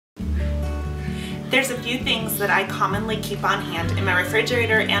There's a few things that I commonly keep on hand in my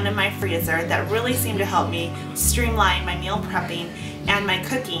refrigerator and in my freezer that really seem to help me streamline my meal prepping and my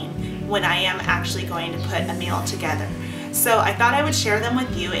cooking when I am actually going to put a meal together. So I thought I would share them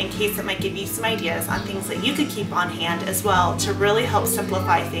with you in case it might give you some ideas on things that you could keep on hand as well to really help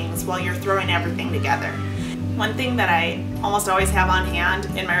simplify things while you're throwing everything together. One thing that I almost always have on hand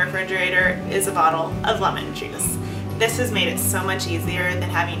in my refrigerator is a bottle of lemon juice. This has made it so much easier than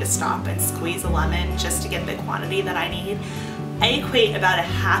having to stop and squeeze a lemon just to get the quantity that I need. I equate about a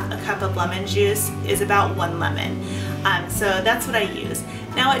half a cup of lemon juice is about 1 lemon. So that's what I use.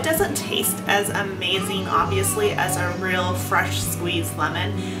 Now it doesn't taste as amazing obviously as a real fresh squeezed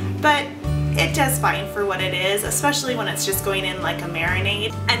lemon, but it does fine for what it is, especially when it's just going in like a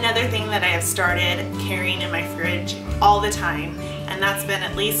marinade. Another thing that I have started carrying in my fridge all the time, and that's been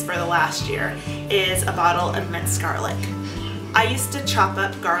at least for the last year, is a bottle of minced garlic. I used to chop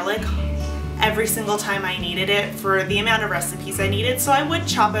up garlic every single time I needed it for the amount of recipes I needed, so I would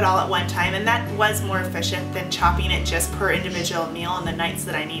chop it all at one time, and that was more efficient than chopping it just per individual meal on the nights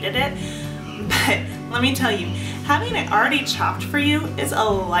that I needed it. But let me tell you, having it already chopped for you is a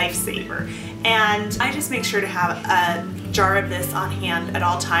lifesaver, and I just make sure to have a jar of this on hand at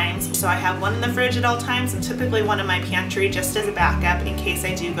all times. So I have one in the fridge at all times and typically one in my pantry just as a backup in case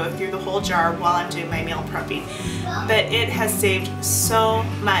I do go through the whole jar while I'm doing my meal prepping. But it has saved so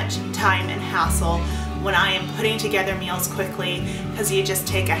much time and hassle when I am putting together meals quickly, because you just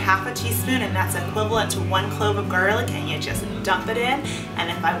take a half a teaspoon, and that's equivalent to 1 clove of garlic, and you just dump it in,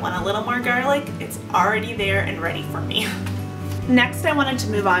 and if I want a little more garlic, it's already there and ready for me. Next, I wanted to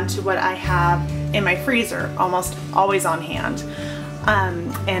move on to what I have in my freezer, almost always on hand.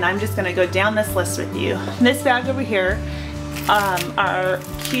 And I'm just gonna go down this list with you. This bag over here are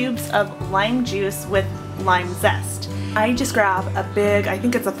cubes of lime juice with lime zest. I just grab a big, I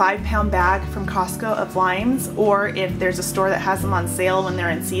think it's a 5-pound bag from Costco of limes, or if there's a store that has them on sale when they're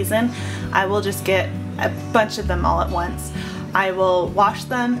in season, I will just get a bunch of them all at once. I will wash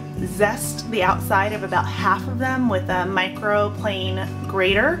them, zest the outside of about half of them with a microplane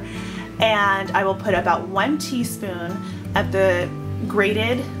grater, and I will put about 1 teaspoon of the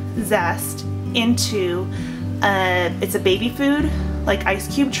grated zest into it's a baby food like ice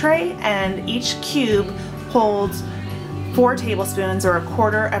cube tray, and each cube holds 4 tablespoons or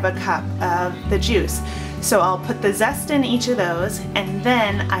 1/4 of a cup of the juice. So I'll put the zest in each of those, and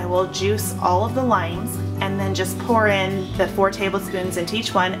then I will juice all of the limes, and then just pour in the 4 tablespoons into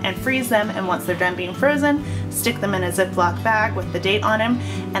each one and freeze them, and once they're done being frozen, stick them in a Ziploc bag with the date on them,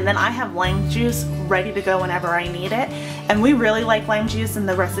 and then I have lime juice ready to go whenever I need it. And we really like lime juice in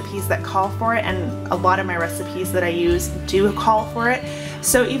the recipes that call for it, and a lot of my recipes that I use do call for it.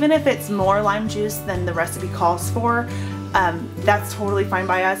 So even if it's more lime juice than the recipe calls for, that's totally fine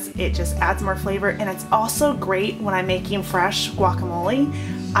by us. It just adds more flavor, and it's also great when I'm making fresh guacamole.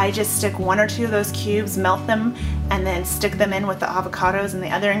 I just stick 1 or 2 of those cubes, melt them, and then stick them in with the avocados and the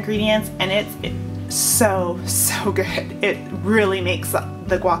other ingredients, and it's so good. It really makes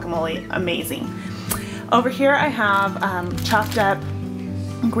the guacamole amazing. Over here I have chopped up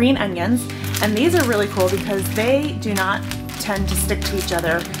green onions, and these are really cool because they do not tend to stick to each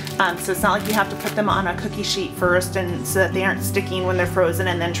other. So it's not like you have to put them on a cookie sheet first and so that they aren't sticking when they're frozen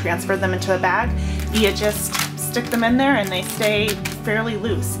and then transfer them into a bag. You just stick them in there and they stay fairly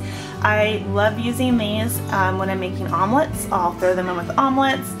loose. I love using these when I'm making omelets. I'll throw them in with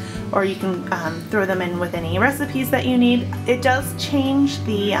omelets, or you can throw them in with any recipes that you need. It does change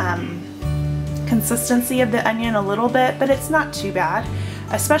the consistency of the onion a little bit, but it's not too bad,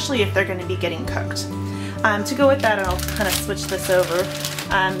 especially if they're going to be getting cooked. To go with that, I'll kind of switch this over.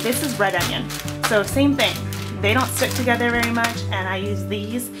 This is red onion, so same thing. They don't stick together very much, and I use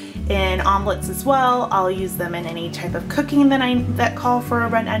these in omelets as well. I'll use them in any type of cooking that call for a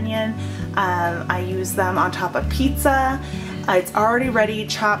red onion. I use them on top of pizza. It's already ready,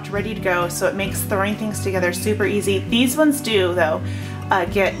 chopped, ready to go, so it makes throwing things together super easy. These ones do, though,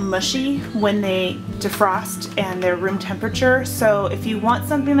 get mushy when they defrost and they're room temperature. So if you want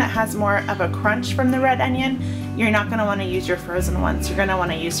something that has more of a crunch from the red onion, you're not going to want to use your frozen ones. You're going to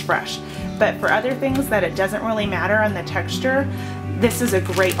want to use fresh. But for other things that it doesn't really matter on the texture, this is a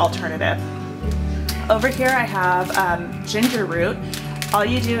great alternative. Over here I have ginger root. All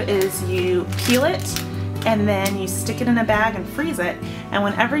you do is you peel it, and then you stick it in a bag and freeze it. And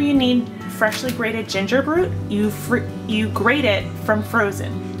whenever you need freshly grated ginger root, you grate it from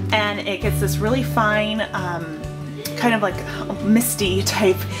frozen, and it gets this really fine, kind of like misty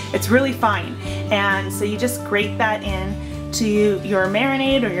type. It's really fine, and so you just grate that in, to your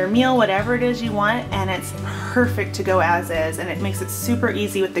marinade or your meal, whatever it is you want, and it's perfect to go as is. And it makes it super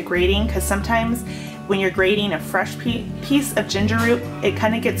easy with the grating, because sometimes when you're grating a fresh piece of ginger root, it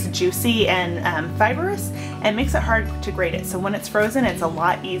kind of gets juicy and fibrous and makes it hard to grate it. So when it's frozen, it's a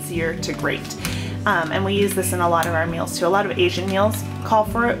lot easier to grate. And we use this in a lot of our meals too. A lot of Asian meals call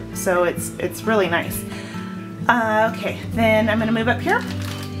for it, so it's really nice. Okay, then I'm gonna move up here.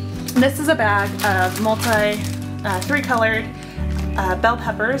 This is a bag of three-colored bell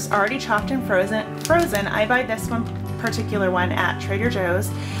peppers, already chopped and frozen. I buy this particular one at Trader Joe's.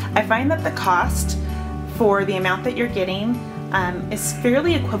 I find that the cost for the amount that you're getting is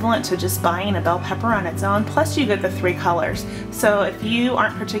fairly equivalent to just buying a bell pepper on its own, plus you get the 3 colors. So if you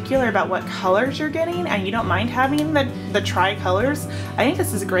aren't particular about what colors you're getting and you don't mind having the tri-colors, I think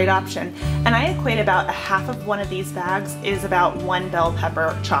this is a great option. And I equate about a half of one of these bags is about 1 bell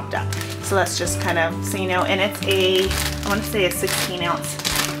pepper chopped up. So that's just kind of so you know, and it's I want to say a 16-ounce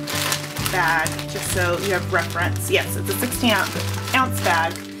bag, just so you have reference. Yes, it's a 16-ounce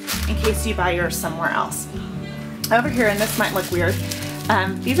bag in case you buy yours somewhere else. Over here, and this might look weird,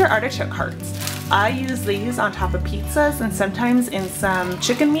 these are artichoke hearts. I use these on top of pizzas and sometimes in some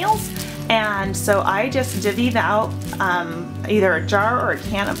chicken meals. And so I just divvy out either a jar or a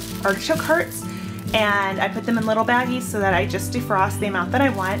can of artichoke hearts, and I put them in little baggies so that I just defrost the amount that I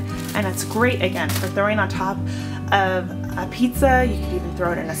want. And it's great, again, for throwing on top of a pizza. You could even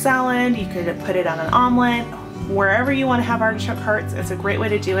throw it in a salad. You could put it on an omelet. Wherever you want to have artichoke hearts, it's a great way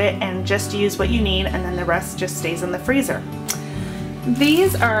to do it, and just use what you need, and then the rest just stays in the freezer.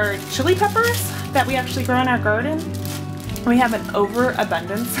 These are chili peppers that we actually grow in our garden. We have an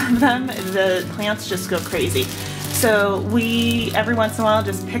overabundance of them. The plants just go crazy. So we, every once in a while,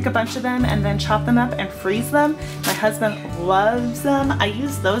 just pick a bunch of them and then chop them up and freeze them. My husband loves them. I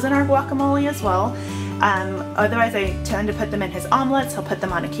use those in our guacamole as well. Otherwise, I tend to put them in his omelets. He'll put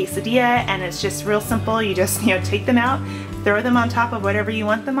them on a quesadilla, and it's just real simple. You just, take them out, throw them on top of whatever you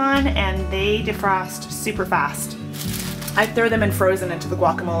want them on, and they defrost super fast. I throw them in frozen into the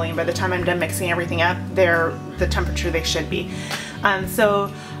guacamole, and by the time I'm done mixing everything up, they're the temperature they should be.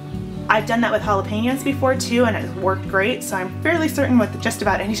 So I've done that with jalapenos before too, and it worked great. So I'm fairly certain with just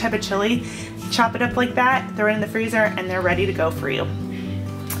about any type of chili, chop it up like that, throw it in the freezer, and they're ready to go for you.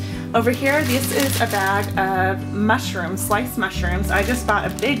 Over here, this is a bag of mushrooms, sliced mushrooms. I just bought a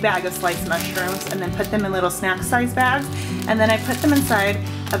big bag of sliced mushrooms and then put them in little snack size bags. And then I put them inside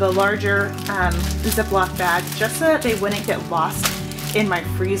of a larger Ziploc bag just so that they wouldn't get lost in my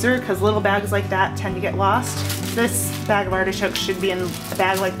freezer, because little bags like that tend to get lost. This bag of artichokes should be in a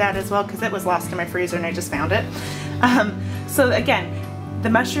bag like that as well, because it was lost in my freezer and I just found it. So again, the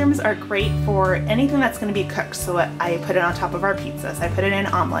mushrooms are great for anything that's going to be cooked. So I put it on top of our pizzas. I put it in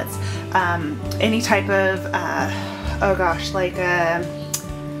omelets. Any type of, like a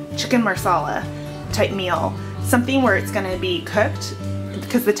chicken marsala type meal. Something where it's going to be cooked,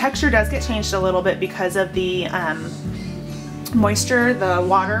 because the texture does get changed a little bit because of the moisture, the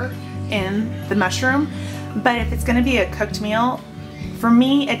water in the mushroom. But if it's going to be a cooked meal, for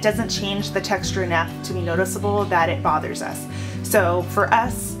me, it doesn't change the texture enough to be noticeable that it bothers us. So for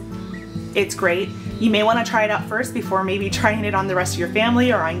us, it's great. You may want to try it out first before maybe trying it on the rest of your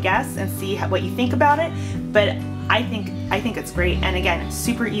family or on guests and see what you think about it. But I think it's great. And again, it's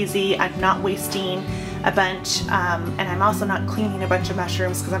super easy. I'm not wasting a bunch, and I'm also not cleaning a bunch of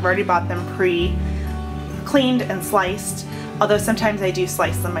mushrooms because I've already bought them pre-cleaned and sliced. Although sometimes I do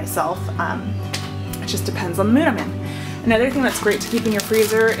slice them myself. It just depends on the mood I'm in. Another thing that's great to keep in your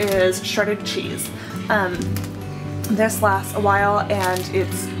freezer is shredded cheese. This lasts a while, and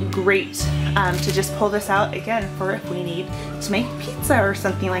it's great to just pull this out again for if we need to make pizza or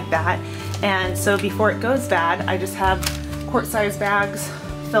something like that. And so before it goes bad, I just have quart-size bags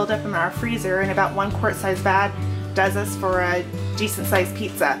filled up in our freezer, and about 1 quart-size bag does us for a decent-sized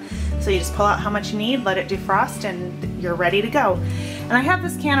pizza. So you just pull out how much you need, let it defrost, and you're ready to go. And I have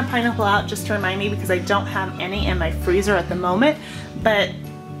this can of pineapple out just to remind me, because I don't have any in my freezer at the moment. But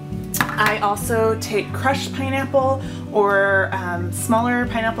I also take crushed pineapple or smaller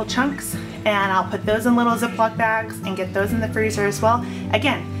pineapple chunks, and I'll put those in little Ziploc bags and get those in the freezer as well.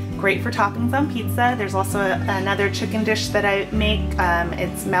 Again, great for toppings on pizza. There's also another chicken dish that I make.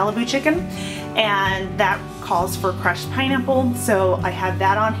 It's Malibu chicken, and that calls for crushed pineapple. So I have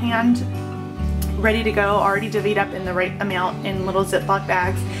that on hand, ready to go, already divvied up in the right amount in little Ziploc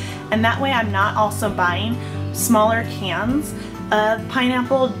bags. And that way I'm not also buying smaller cans of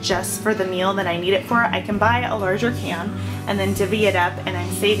pineapple just for the meal that I need it for. I can buy a larger can and then divvy it up, and I'm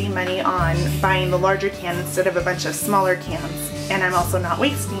saving money on buying the larger can instead of a bunch of smaller cans, and I'm also not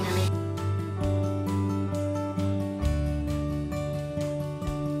wasting any.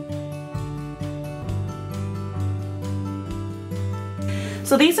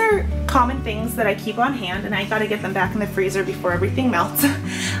 So these are common things that I keep on hand, and I gotta get them back in the freezer before everything melts.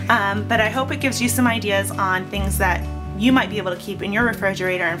 But I hope it gives you some ideas on things that you might be able to keep in your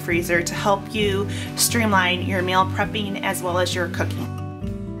refrigerator and freezer to help you streamline your meal prepping as well as your cooking.